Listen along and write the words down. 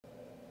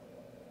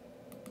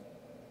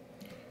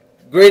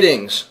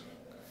Greetings.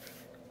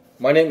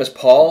 My name is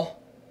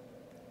Paul,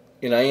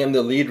 and I am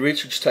the lead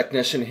research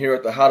technician here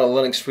at the How to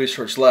Linux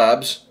Research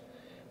Labs,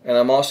 and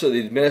I'm also the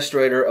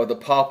administrator of the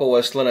Pop!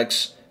 OS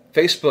Linux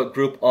Facebook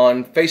group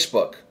on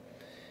Facebook.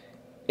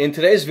 In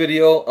today's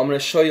video, I'm going to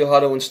show you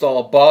how to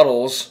install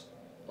bottles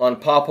on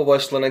Pop!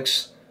 OS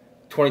Linux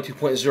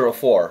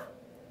 22.04.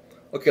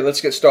 Okay,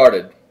 let's get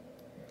started.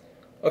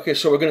 Okay,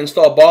 so we're going to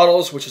install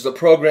bottles, which is a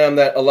program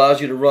that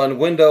allows you to run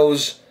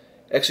Windows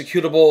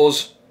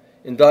executables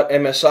and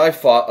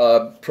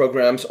 .msi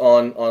programs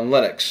on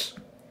Linux.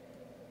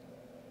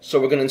 So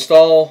we're going to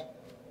install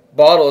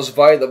bottles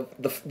via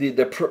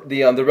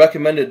the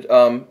recommended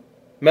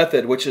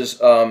method, which is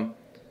a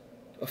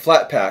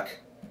Flatpak.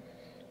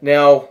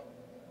 Now,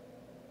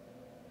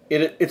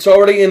 it's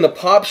already in the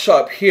Pop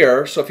shop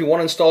here, so if you want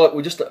to install it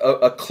with just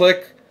a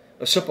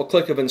simple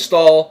click of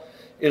install,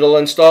 it'll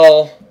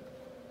install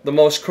the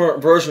most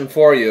current version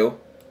for you,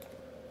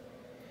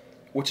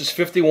 which is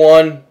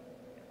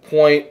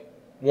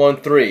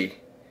 51.13.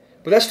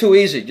 But that's too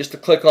easy, just to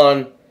click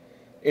on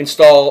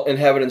install and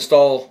have it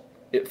install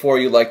it for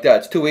you like that.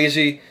 It's too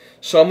easy.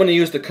 So I'm going to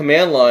use the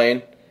command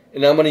line,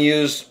 and I'm going to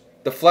use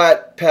the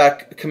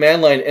Flatpak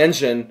command line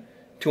engine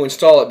to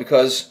install it,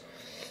 because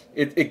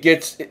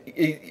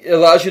it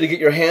allows you to get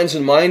your hands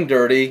and mind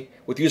dirty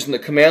with using the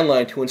command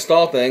line to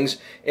install things,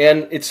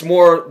 and it's the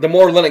more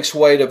Linux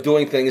way of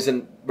doing things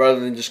rather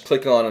than just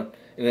click on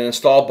an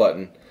install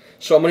button.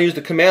 So I'm going to use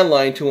the command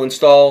line to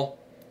install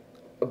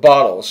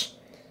bottles.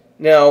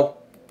 Now,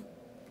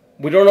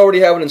 we don't already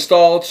have it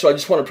installed, so I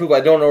just want to prove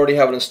I don't already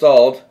have it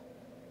installed.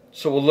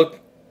 So we'll look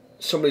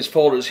some of these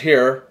folders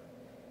here,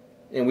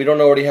 and we don't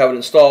already have it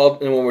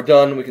installed, and when we're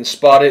done we can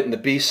spot it in the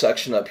B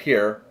section up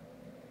here,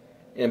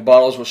 and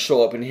bottles will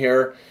show up in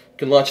here. You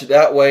can launch it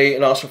that way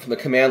and also from the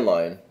command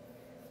line.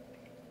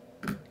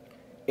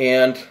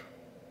 And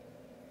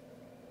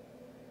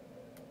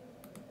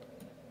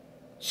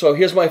so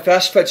here's my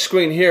fast fetch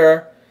screen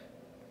here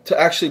to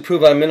actually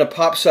prove I'm in a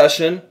Pop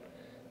session.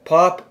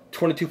 Pop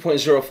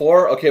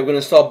 22.04. Okay, we're going to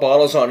install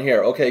bottles on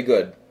here. Okay,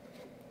 good.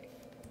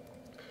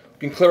 We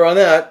can clear on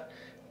that.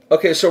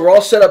 Okay, so we're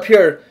all set up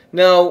here.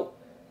 Now,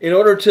 in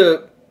order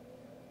to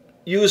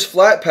use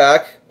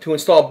Flatpak to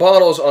install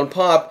bottles on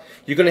Pop,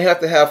 you're going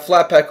to have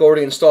Flatpak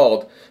already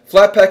installed.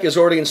 Flatpak is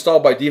already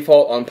installed by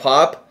default on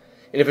Pop,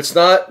 and if it's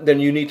not, then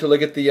you need to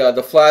look at the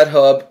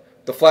FlatHub,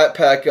 the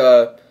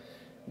Flatpak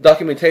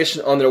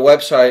documentation on their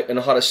website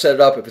and how to set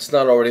it up if it's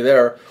not already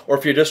there, or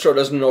if your distro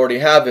doesn't already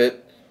have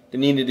it,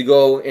 then you need to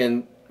go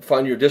and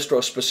find your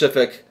distro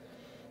specific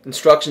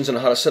instructions on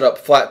how to set up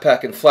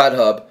Flatpak and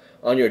FlatHub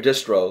on your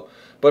distro.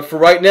 But for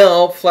right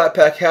now,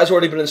 Flatpak has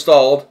already been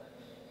installed,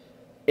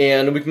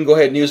 and we can go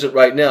ahead and use it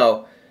right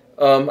now.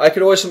 I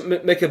could always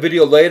make a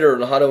video later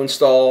on how to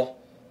install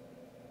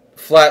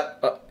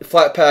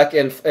Flatpak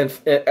and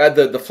add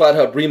the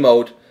FlatHub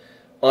remote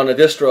on a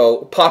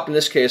distro, Pop in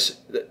this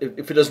case,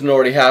 if it doesn't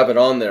already have it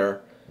on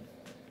there.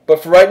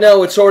 But for right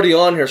now, it's already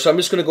on here, so I'm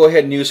just going to go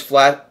ahead and use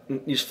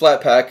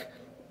Flatpak,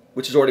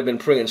 which has already been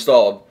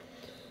pre-installed.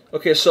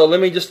 Okay, so let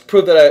me just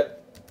prove that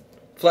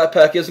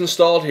Flatpak is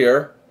installed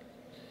here.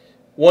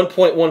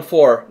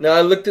 1.14. Now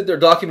I looked at their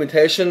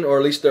documentation, or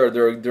at least their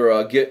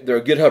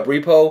GitHub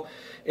repo,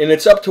 and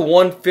it's up to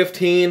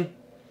 1.15,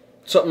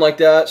 something like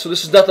that. So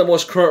this is not the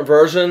most current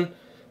version.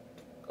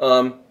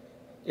 And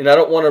I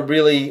don't want to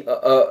really,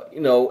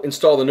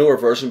 install the newer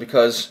version,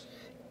 because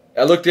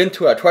I looked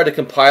into it. I tried to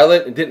compile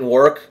it. It didn't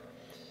work.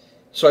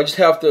 So I just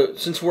have to,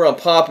 since we're on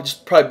Pop, it's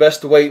probably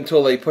best to wait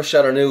until they push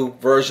out a new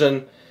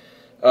version.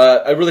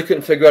 I really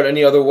couldn't figure out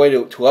any other way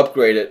to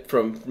upgrade it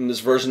from this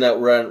version that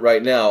we're on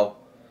right now,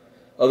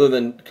 other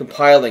than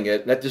compiling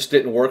it. That just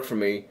didn't work for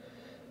me.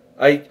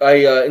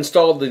 I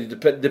installed the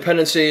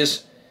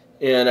dependencies,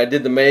 and I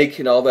did the make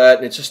and all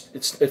that, and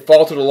it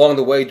faltered along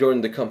the way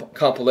during the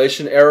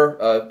compilation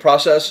error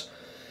process.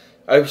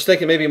 I was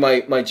thinking maybe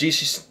my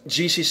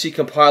GCC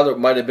compiler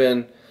might have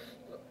been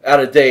out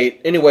of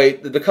date. Anyway,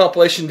 the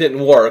compilation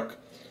didn't work,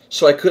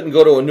 so I couldn't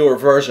go to a newer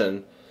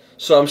version.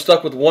 So I'm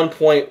stuck with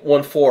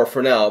 1.14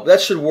 for now. But that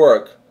should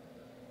work.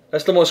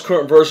 That's the most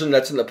current version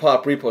that's in the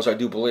Pop repos, I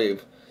do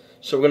believe.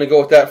 So we're going to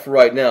go with that for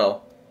right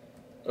now.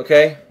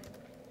 Okay?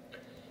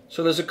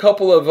 So there's a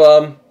couple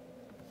of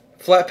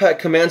Flatpak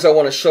commands I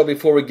want to show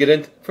before we get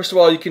in. First of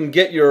all, you can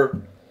get a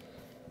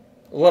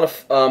lot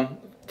of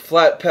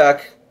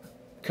Flatpak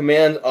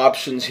command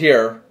options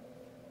here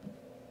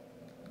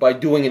by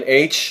doing an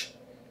H.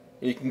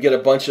 You can get a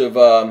bunch of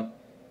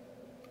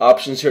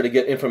options here to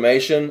get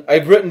information.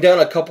 I've written down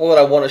a couple that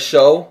I want to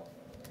show,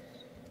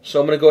 so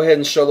I'm going to go ahead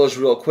and show those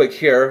real quick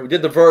here. We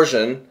did the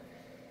version.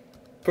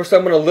 First,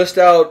 I'm going to list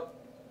out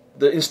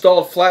the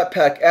installed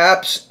Flatpak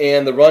apps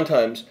and the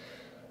runtimes.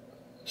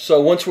 So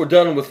once we're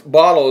done with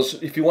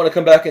bottles, if you want to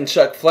come back and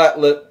check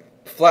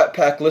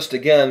Flatpak list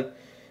again,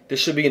 there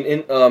should be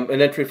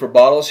an entry for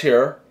bottles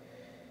here.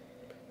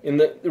 In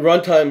the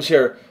runtimes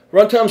here,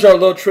 runtimes are a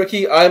little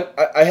tricky. I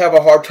have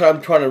a hard time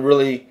trying to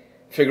really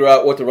figure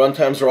out what the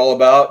runtimes are all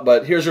about,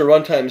 but here's your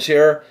runtimes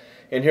here,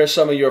 and here's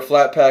some of your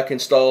Flatpak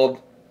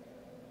installed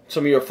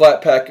some of your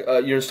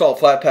Flatpak, your installed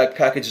Flatpak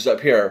packages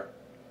up here.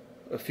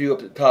 A few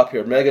up at the top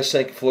here.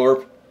 MegaSync,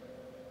 Flurp,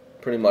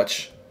 pretty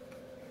much.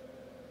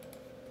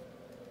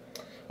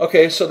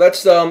 Okay, so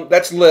that's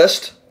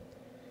list.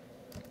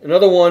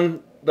 Another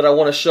one that I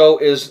want to show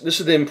is,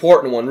 this is the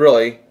important one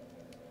really,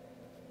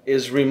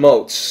 is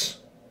remotes.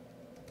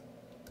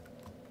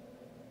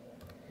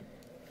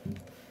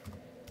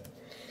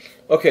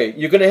 Okay,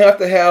 you're going to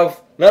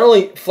have not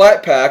only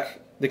Flatpak,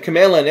 the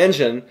command line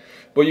engine,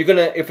 but you're going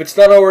to, if it's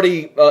not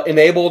already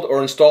enabled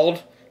or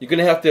installed, you're going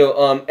to have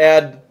to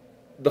add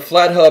the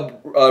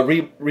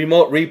FlatHub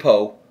remote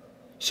repo,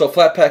 so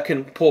Flatpak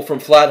can pull from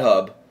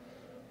FlatHub.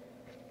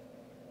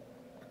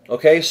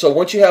 Okay, so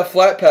once you have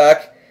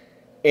Flatpak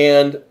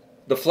and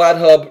the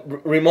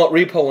FlatHub remote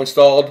repo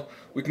installed,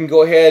 we can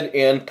go ahead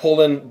and pull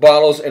in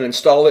Bottles and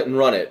install it and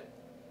run it.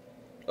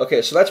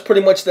 Okay, so that's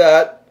pretty much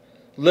that.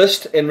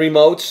 List and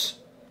remotes.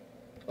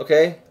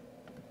 Okay.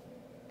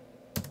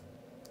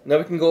 Now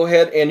we can go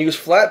ahead and use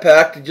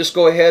Flatpak to just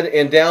go ahead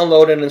and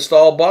download and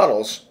install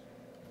Bottles.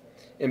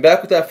 And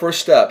back with that first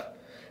step.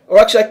 Or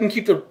actually, I can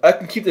keep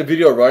the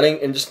video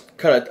running and just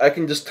I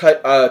can just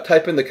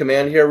type in the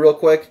command here real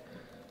quick.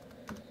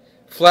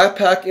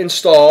 Flatpak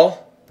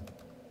install.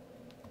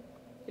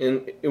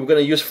 And we're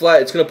going to use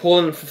it's going to pull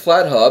in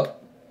FlatHub.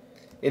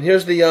 And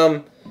here's the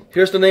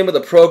name of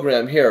the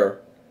program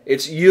here.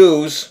 It's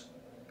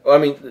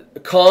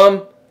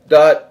com.use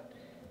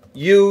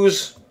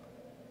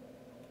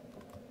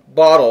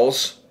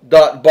bottles.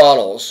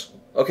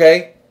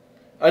 Okay?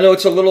 I know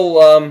it's a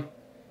little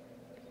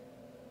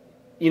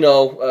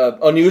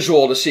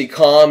unusual to see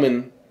com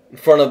in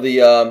front of the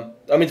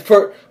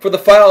for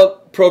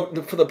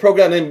the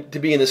program to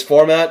be in this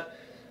format.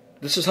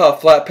 This is how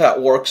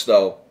Flatpak works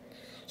though.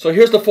 So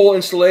here's the full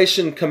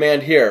installation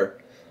command here.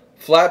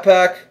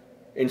 Flatpak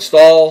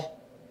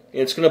install,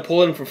 and it's going to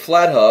pull in from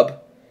FlatHub,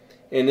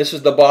 and this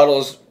is the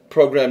Bottles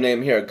program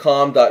name here,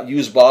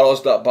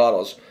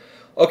 com.usebottles.bottles.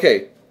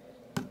 Okay,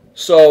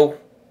 so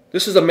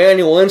this is a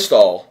manual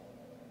install.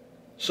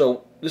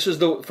 So this is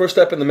the first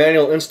step in the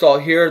manual install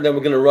here, then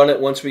we're going to run it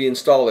once we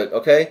install it,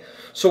 okay?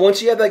 So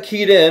once you have that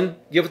keyed in,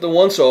 give it the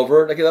once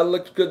over. Okay, that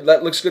looks good.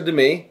 That looks good to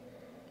me.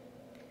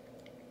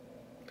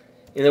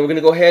 And then we're going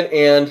to go ahead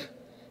and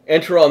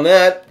enter on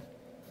that,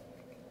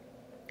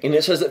 and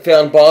it says it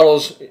found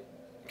Bottles.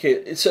 Okay,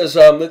 it says,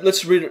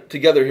 let's read it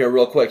together here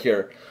real quick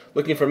here.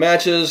 Looking for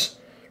matches,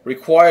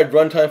 required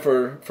runtime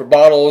for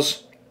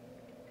Bottles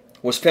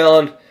was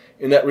found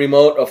in that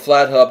remote of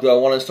FlatHub. Do I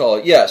want to install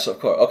it? Yes, of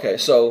course. Okay,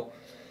 so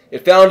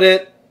it found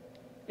it,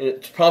 and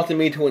it prompted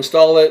me to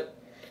install it,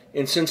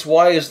 and since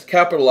Y is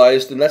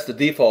capitalized, and that's the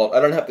default,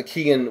 I don't have to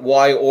key in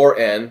Y or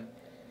N.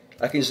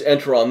 I can just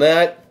enter on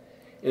that,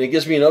 and it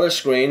gives me another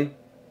screen.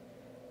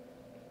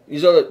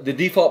 These are the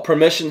default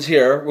permissions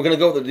here. We're going to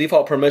go with the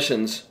default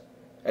permissions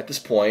at this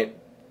point.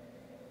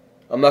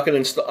 I'm not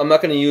going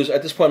to use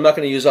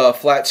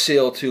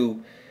FlatSeal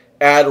to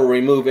add or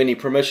remove any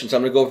permissions.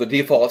 I'm going to go with the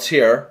defaults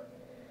here.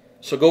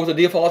 So go with the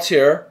defaults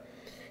here.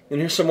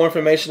 And here's some more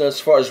information as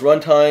far as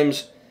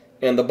runtimes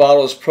and the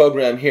Bottles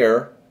program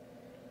here.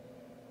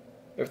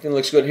 Everything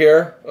looks good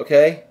here.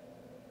 Okay.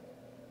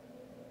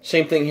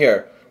 Same thing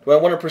here. Do I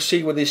want to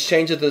proceed with these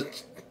changes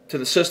to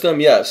the system?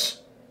 Yes.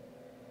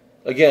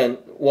 Again,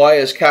 Y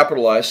is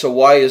capitalized, so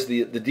Y is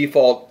the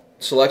default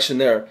selection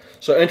there.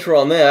 So enter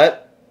on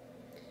that,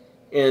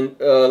 and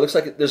looks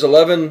like there's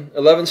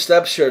 11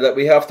 steps here that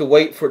we have to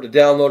wait for it to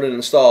download and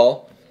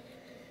install.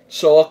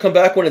 So I'll come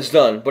back when it's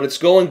done, but it's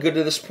going good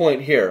to this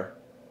point here.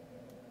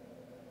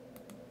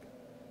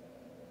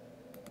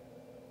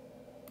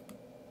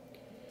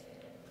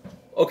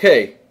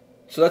 Okay,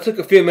 so that took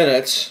a few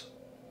minutes,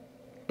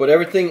 but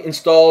everything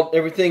installed,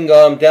 everything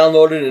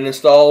downloaded and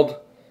installed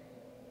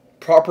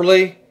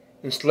properly.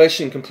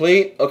 Installation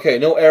complete. Okay,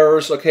 no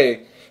errors.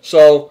 Okay,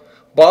 so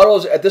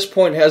Bottles at this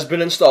point has been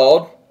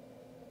installed.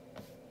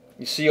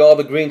 You see all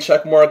the green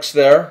check marks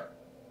there.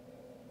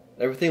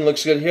 Everything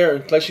looks good here.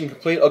 Installation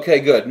complete. Okay,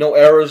 good. No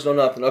errors, no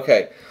nothing.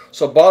 Okay,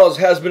 so Bottles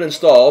has been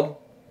installed.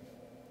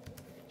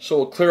 So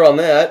we'll clear on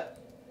that.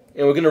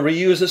 And we're going to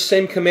reuse this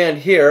same command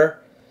here,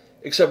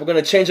 except we're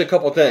going to change a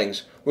couple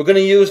things. We're going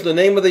to use the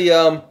name of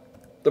the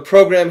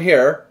program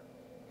here,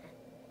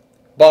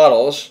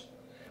 Bottles.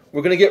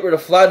 We're going to get rid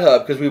of FlatHub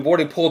because we've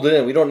already pulled it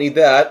in. We don't need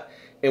that.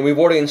 And we've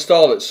already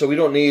installed it, so we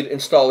don't need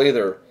install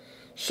either.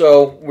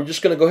 So we're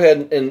just going to go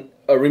ahead and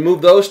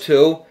remove those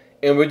two,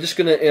 and we're just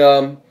going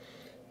to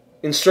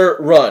insert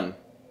run.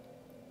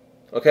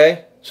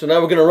 Okay? So now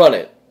we're going to run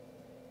it.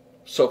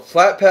 So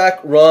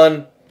Flatpak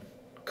run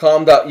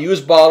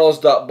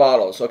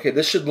com.usebottles.bottles. Okay,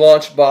 this should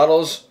launch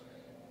Bottles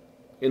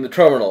in the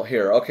terminal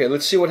here. Okay,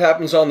 let's see what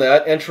happens on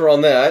that. Enter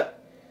on that.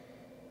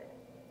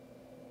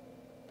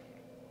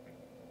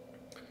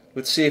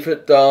 Let's see if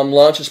it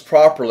launches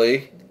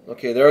properly.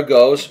 Okay, there it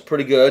goes.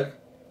 Pretty good.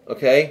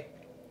 Okay.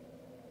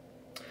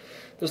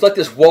 There's like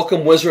this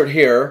welcome wizard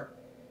here.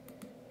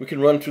 We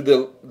can run through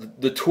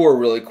the tour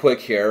really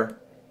quick here.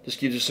 Just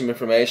gives you some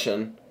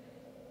information.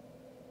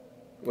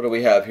 What do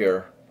we have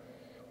here?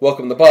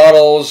 Welcome to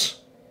Bottles.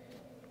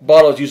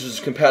 Bottles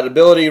uses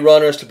compatibility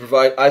runners to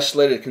provide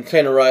isolated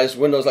containerized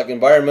Windows-like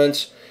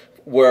environments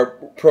where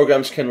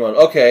programs can run.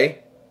 Okay,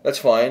 that's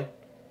fine.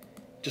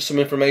 Just some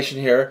information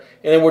here.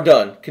 And then we're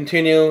done.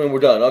 Continue, and we're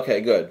done. Okay,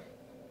 good.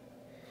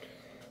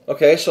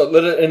 Okay, so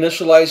let it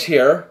initialize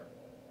here.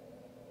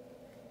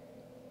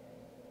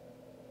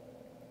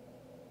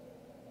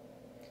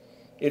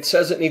 It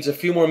says it needs a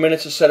few more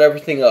minutes to set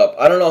everything up.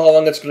 I don't know how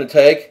long it's going to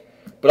take,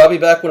 but I'll be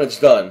back when it's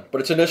done.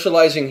 But it's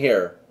initializing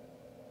here.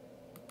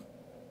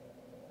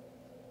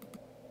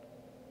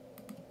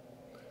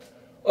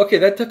 Okay,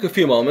 that took a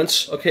few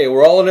moments. Okay,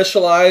 we're all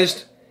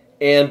initialized,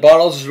 and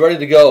Bottles is ready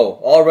to go.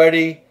 All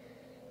ready.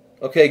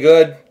 Okay,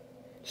 good.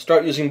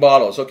 Start using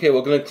Bottles. Okay,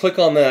 we're going to click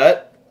on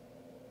that.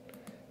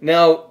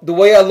 Now, the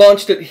way I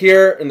launched it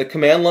here in the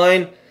command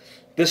line,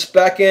 this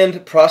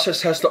back-end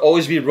process has to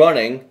always be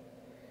running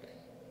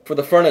for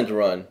the front end to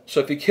run. So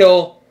if you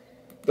kill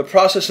the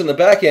process in the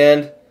back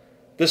end,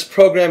 this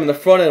program in the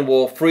front end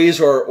will freeze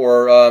or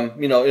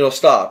it'll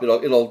stop.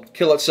 It'll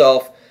kill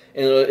itself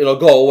and it'll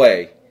go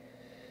away.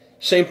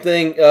 Same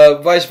thing,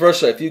 vice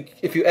versa.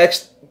 If you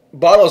X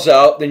Bottles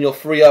out, then you'll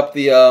free up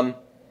the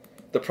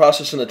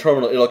process in the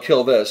terminal. It'll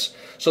kill this.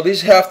 So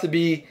these have to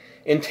be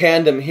in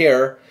tandem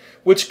here,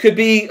 which could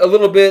be a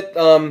little bit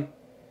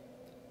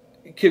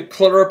could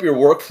clutter up your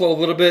workflow a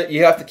little bit.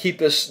 You have to keep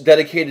this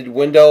dedicated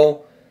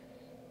window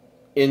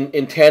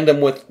in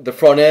tandem with the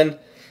front end.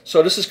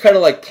 So this is kind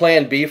of like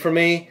plan B for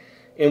me,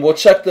 and we'll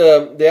check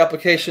the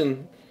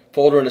application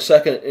folder in a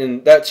second,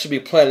 and that should be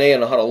plan A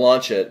on how to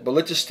launch it. But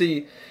let's just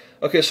see.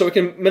 Okay, so we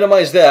can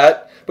minimize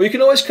that, but you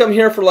can always come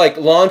here for like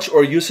launch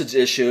or usage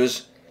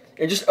issues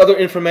and just other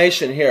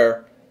information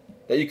here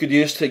that you could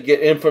use to get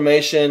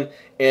information,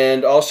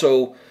 and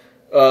also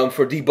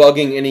for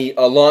debugging any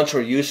launch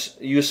or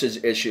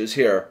usage issues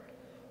here.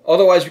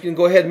 Otherwise, we can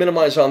go ahead and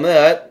minimize on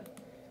that.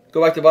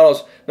 Go back to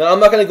Bottles. Now I'm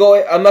not going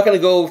to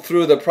go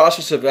through the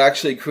process of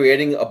actually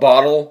creating a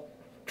bottle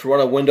to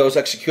run a Windows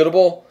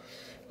executable.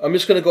 I'm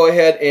just going to go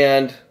ahead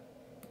and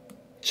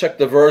check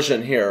the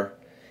version here.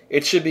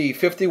 It should be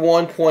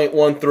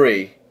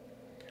 51.13.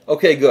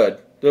 Okay, good.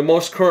 The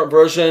most current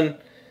version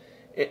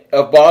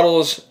of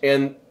Bottles,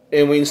 and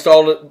we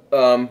installed it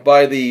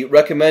by the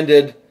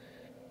recommended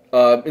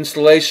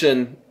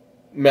installation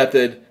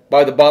method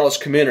by the Bottles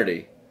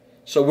community.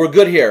 So we're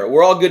good here.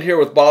 We're all good here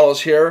with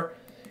Bottles here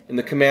in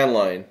the command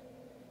line.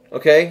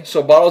 Okay,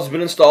 so Bottles has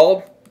been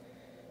installed.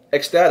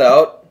 X that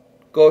out.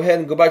 Go ahead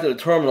and go back to the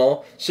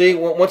terminal. See,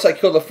 once I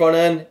killed the front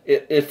end,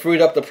 it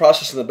freed up the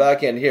process in the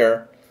back end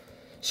here.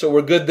 So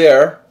we're good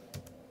there.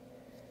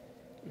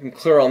 You can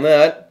clear on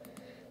that.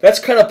 That's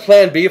kind of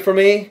plan B for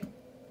me.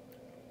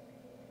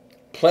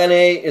 Plan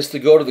A is to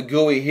go to the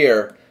GUI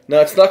here.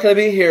 Now it's not going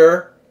to be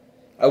here.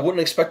 I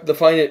wouldn't expect to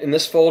find it in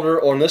this folder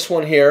or in this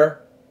one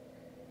here.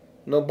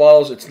 No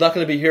Bottles. It's not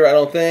going to be here, I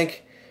don't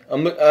think.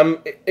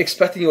 I'm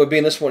expecting it would be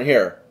in this one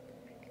here.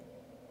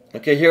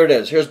 Okay, here it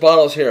is. Here's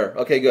Bottles here.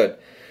 Okay, good.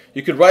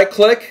 You could right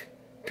click,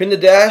 pin the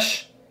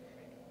dash,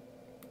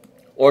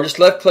 or just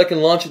left click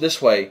and launch it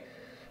this way.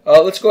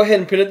 Let's go ahead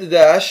and pin it to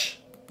dash.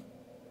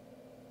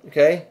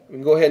 Okay, we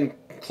can go ahead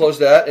and close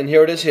that, and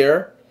here it is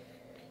here.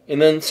 And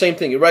then same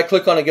thing, you right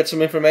click on it, get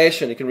some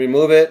information, you can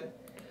remove it.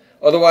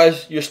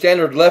 Otherwise, your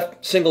standard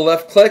single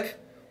left click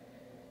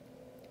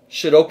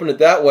should open it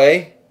that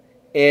way.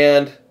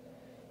 And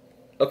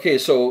okay,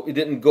 so it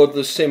didn't go through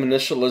the same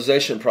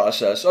initialization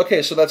process.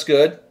 Okay, so that's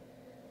good.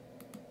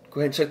 Go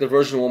ahead and check the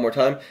version one more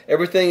time.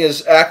 Everything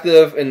is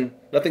active and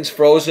nothing's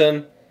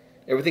frozen.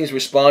 Everything's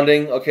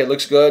responding. Okay, it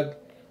looks good.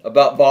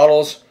 About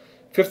Bottles,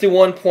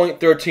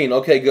 51.13.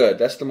 Okay, good.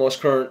 That's the most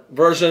current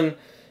version,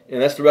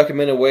 and that's the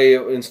recommended way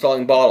of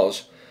installing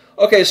Bottles.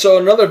 Okay, so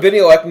another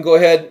video I can go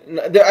ahead.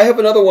 I have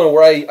another one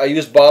where I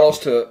use Bottles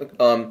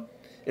to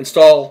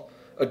install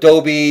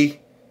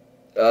Adobe,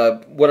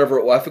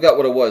 whatever, I forgot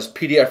what it was,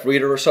 PDF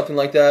Reader or something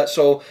like that.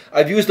 So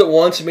I've used it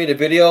once and made a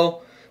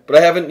video, but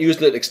I haven't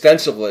used it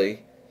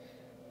extensively.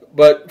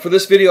 But for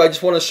this video, I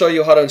just want to show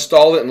you how to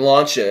install it and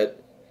launch it.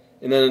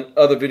 And then in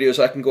other videos,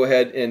 I can go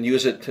ahead and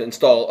use it to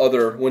install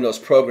other Windows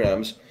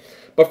programs.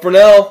 But for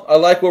now, I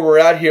like where we're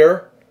at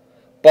here.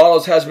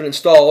 Bottles has been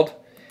installed.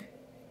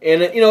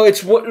 And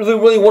it's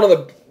really one of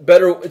the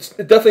better, it's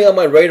definitely on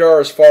my radar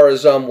as far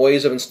as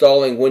ways of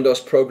installing Windows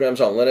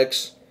programs on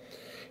Linux.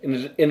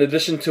 In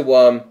addition to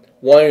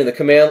Wine in the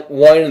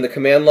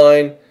command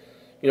line,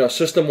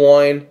 System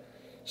Wine,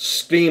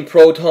 Steam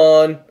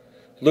Proton,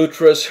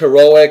 Lutris,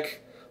 Heroic.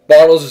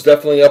 Bottles is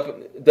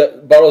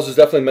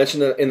definitely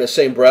mentioned in the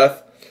same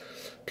breath.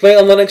 Play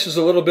on Linux is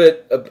a little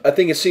bit, I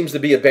think it seems to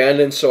be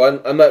abandoned, so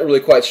I'm not really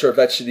quite sure if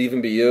that should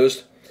even be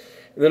used.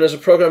 And then there's a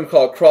program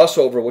called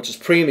Crossover, which is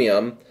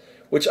premium,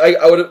 which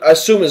I would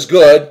assume is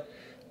good.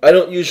 I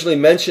don't usually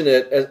mention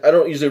it, I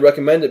don't usually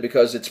recommend it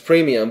because it's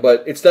premium,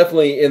 but it's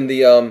definitely in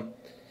the,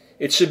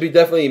 it should be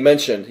definitely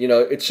mentioned.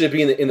 It should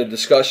be in the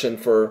discussion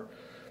for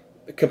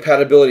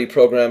compatibility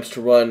programs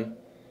to run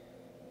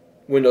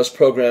Windows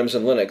programs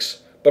in Linux.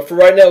 But for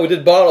right now, we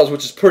did Bottles,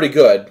 which is pretty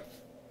good.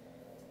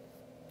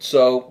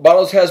 So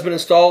Bottles has been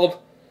installed.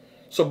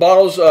 So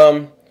Bottles,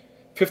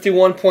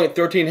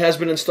 51.13 has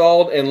been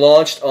installed and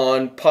launched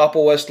on Pop!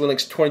 OS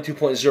Linux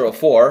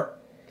 22.04.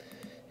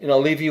 And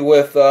I'll leave you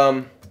with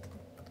the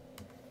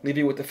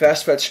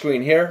fast fetch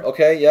screen here.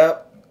 Okay, yeah,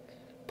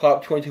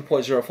 Pop!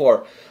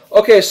 22.04.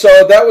 Okay,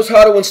 so that was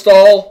how to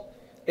install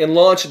and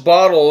launch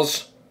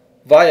Bottles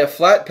via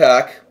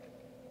Flatpak.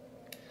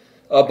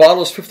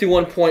 Bottles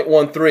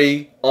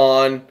 51.13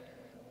 on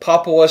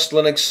Pop! OS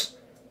Linux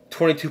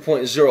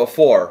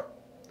 22.04.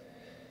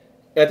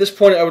 At this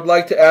point, I would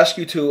like to ask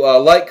you to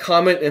like,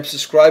 comment, and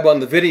subscribe on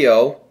the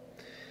video,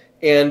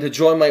 and to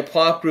join my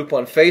Pop group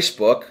on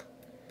Facebook.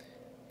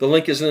 The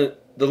link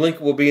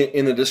will be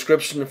in the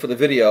description for the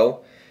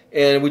video.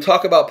 And we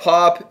talk about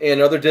Pop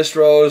and other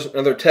distros, and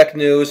other tech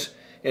news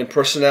and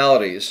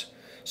personalities.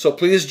 So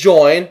please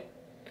join.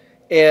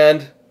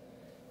 And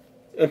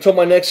until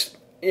my next,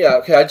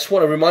 I just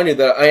want to remind you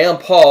that I am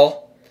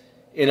Paul,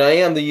 and I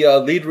am the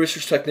lead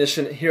research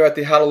technician here at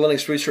the How to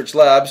Linux Research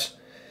Labs.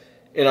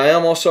 And I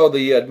am also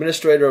the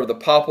administrator of the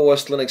Pop!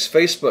 OS Linux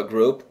Facebook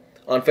group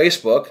on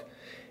Facebook.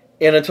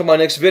 And until my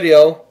next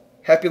video,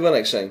 happy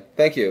Linuxing.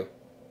 Thank you.